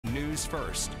News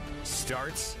First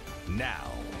starts now.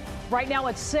 Right now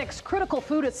at 6, critical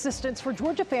food assistance for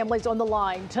Georgia families on the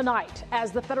line tonight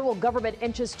as the federal government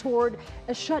inches toward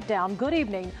a shutdown. Good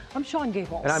evening. I'm Sean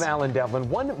Gables. And I'm Alan Devlin.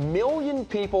 1 million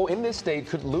people in this state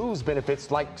could lose benefits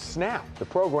like SNAP. The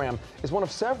program is one of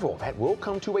several that will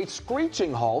come to a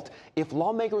screeching halt if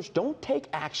lawmakers don't take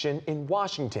action in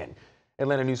Washington.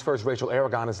 Atlanta News First Rachel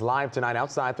Aragon is live tonight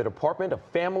outside the Department of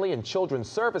Family and Children's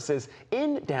Services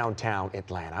in downtown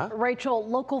Atlanta. Rachel,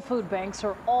 local food banks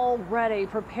are already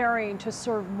preparing to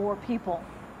serve more people.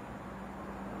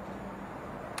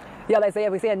 Yeah, they say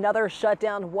if we see another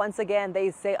shutdown once again, they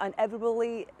say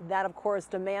inevitably that, of course,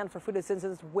 demand for food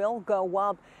assistance will go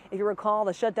up. If you recall,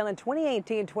 the shutdown in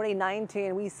 2018,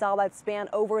 2019, we saw that span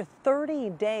over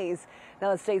 30 days.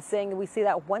 Now the state's saying we see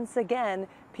that once again,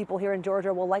 people here in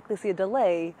Georgia will likely see a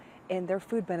delay in their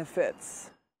food benefits.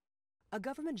 A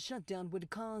government shutdown would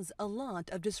cause a lot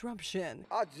of disruption.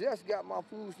 I just got my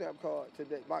food stamp card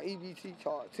today, my EBT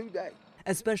card today.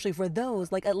 Especially for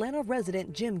those like Atlanta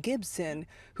resident Jim Gibson,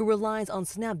 who relies on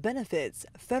SNAP benefits,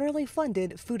 federally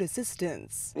funded food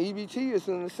assistance. EBT is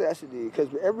a necessity because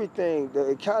everything, the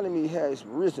economy has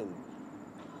risen.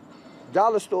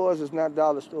 Dollar stores is not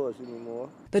dollar stores anymore.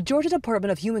 The Georgia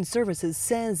Department of Human Services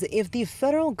says if the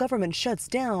federal government shuts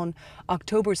down,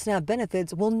 October SNAP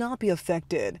benefits will not be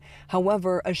affected.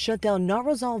 However, a shutdown not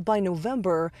resolved by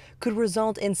November could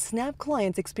result in SNAP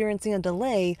clients experiencing a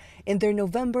delay in their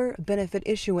November benefit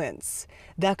issuance.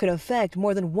 That could affect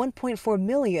more than 1.4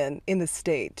 million in the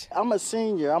state. I'm a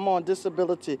senior. I'm on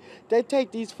disability. They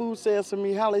take these food stamps from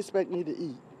me. How they expect me to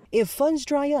eat? If funds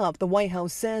dry up, the White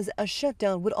House says a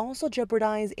shutdown would also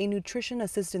jeopardize a nutrition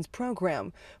assistance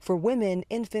program for women,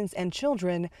 infants, and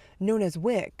children known as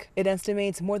WIC. It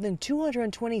estimates more than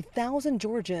 220,000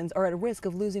 Georgians are at risk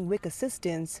of losing WIC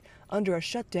assistance under a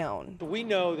shutdown. We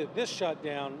know that this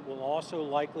shutdown will also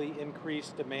likely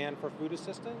increase demand for food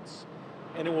assistance,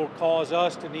 and it will cause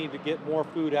us to need to get more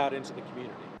food out into the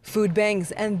community. Food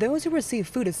banks and those who receive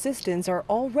food assistance are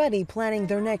already planning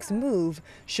their next move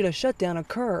should a shutdown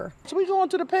occur. So we going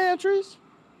to the pantries?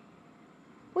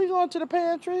 We going to the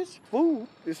pantries? Food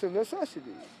is a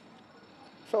necessity.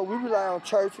 So we rely on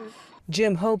churches.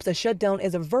 Jim hopes a shutdown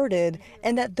is averted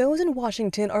and that those in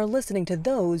Washington are listening to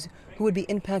those who would be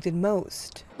impacted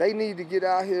most. They need to get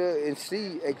out here and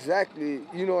see exactly,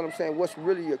 you know what I'm saying, what's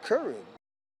really occurring.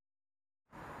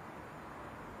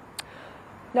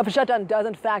 Now, if a shutdown does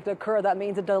in fact occur, that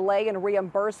means a delay in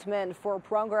reimbursement for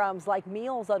programs like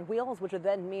Meals on Wheels, which would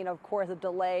then mean, of course, a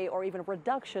delay or even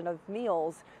reduction of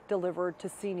meals delivered to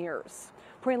seniors.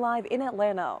 Reporting live in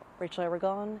Atlanta, Rachel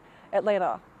Aragon,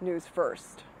 Atlanta News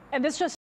First. And this just